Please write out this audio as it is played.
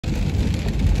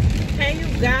Hey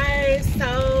you guys,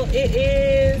 so it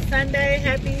is Sunday.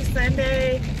 Happy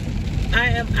Sunday. I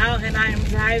am out and I am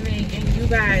driving, and you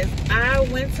guys, I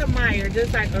went to Meijer,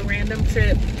 just like a random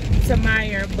trip to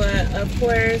Meijer, but of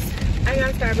course I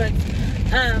got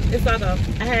Starbucks. It's all go.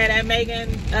 I had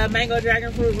a mango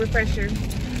dragon fruit refresher.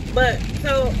 But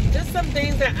so just some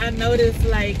things that I noticed,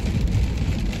 like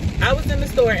I was in the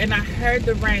store and I heard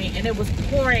the rain and it was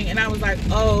pouring, and I was like,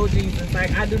 oh Jesus, like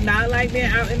I do not like being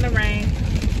out in the rain.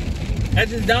 I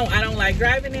just don't. I don't like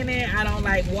driving in it. I don't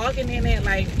like walking in it.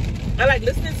 Like, I like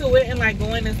listening to it and like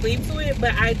going to sleep to it,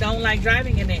 but I don't like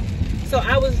driving in it. So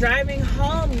I was driving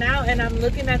home now and I'm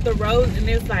looking at the roads and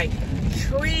there's like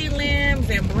tree limbs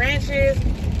and branches.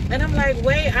 And I'm like,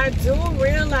 wait, I do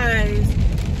realize,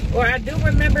 or I do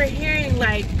remember hearing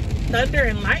like thunder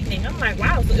and lightning. I'm like,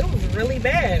 wow, so it was really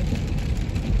bad.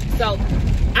 So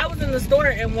I was in the store,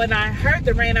 and when I heard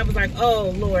the rain, I was like, oh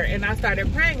Lord. And I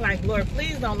started praying like, Lord,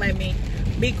 please don't let me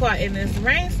be caught in this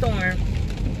rainstorm.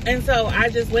 And so I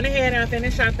just went ahead and I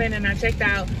finished shopping and I checked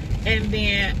out, and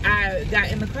then I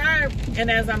got in the car, and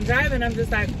as I'm driving, I'm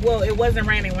just like, well, it wasn't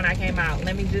raining when I came out.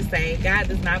 Let me just say, God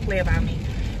does not play about me.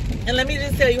 And let me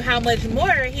just tell you how much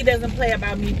more he doesn't play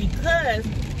about me, because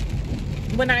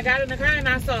when I got in the car and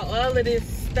I saw all of this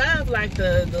stuff, like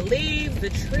the leaves, the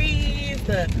trees,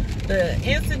 the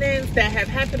incidents that have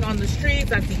happened on the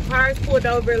streets, I see cars pulled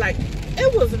over, like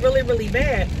it was really, really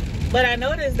bad. But I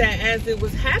noticed that as it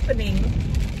was happening,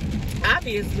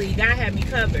 obviously God had me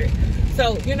covered.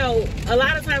 So, you know, a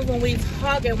lot of times when we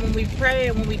talk and when we pray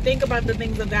and when we think about the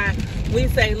things of God, we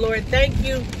say, Lord, thank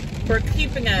you for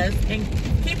keeping us and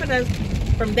keeping us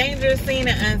from danger seen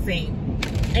and unseen.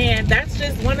 And that's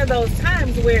just one of those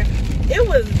times where it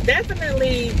was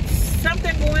definitely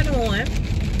something going on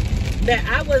that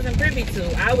I wasn't privy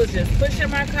to. I was just pushing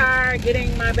my car,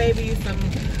 getting my baby some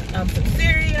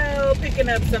cereal, picking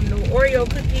up some new Oreo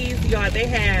cookies. Y'all, they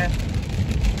have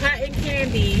cotton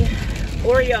candy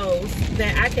Oreos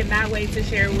that I cannot wait to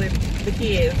share with the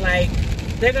kids. Like,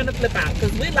 they're gonna flip out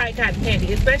because we like cotton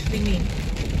candy, especially me.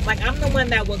 Like, I'm the one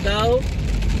that will go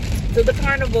to the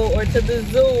carnival or to the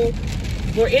zoo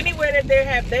or anywhere that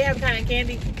they have cotton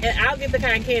candy, and I'll get the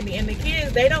cotton candy. And the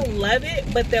kids, they don't love it,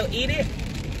 but they'll eat it,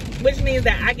 which means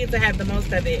that I get to have the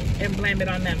most of it and blame it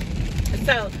on them.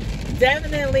 So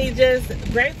definitely just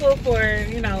grateful for,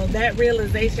 you know, that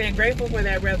realization, grateful for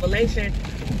that revelation,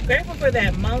 grateful for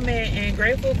that moment, and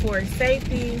grateful for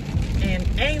safety and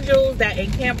angels that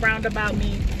encamp round about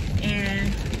me,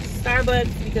 and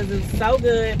Starbucks because it was so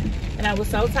good and I was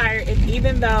so tired. And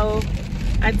even though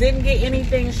I didn't get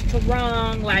anything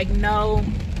wrong, like no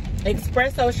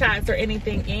espresso shots or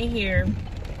anything in here,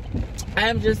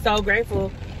 I'm just so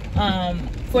grateful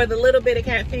for the little bit of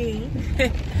caffeine.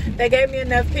 They gave me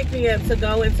enough pick-me-up to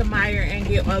go into Meijer and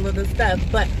get all of the stuff.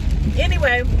 But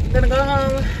anyway, I'm gonna go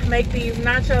home, make these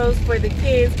nachos for the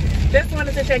kids. Just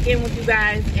wanted to check in with you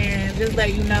guys and just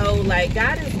let you know, like,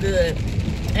 God is good.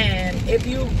 And if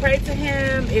you pray to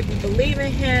him, if you believe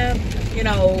in him, you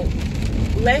know,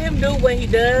 let him do what he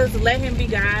does. Let him be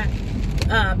God.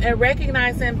 And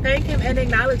recognize him, thank him, and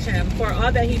acknowledge him for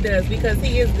all that he does, because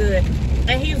he is good.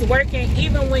 And he's working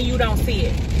even when you don't see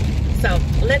it. So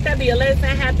let that be a lesson.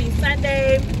 Happy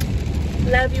Sunday.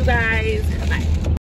 Love you guys. Bye.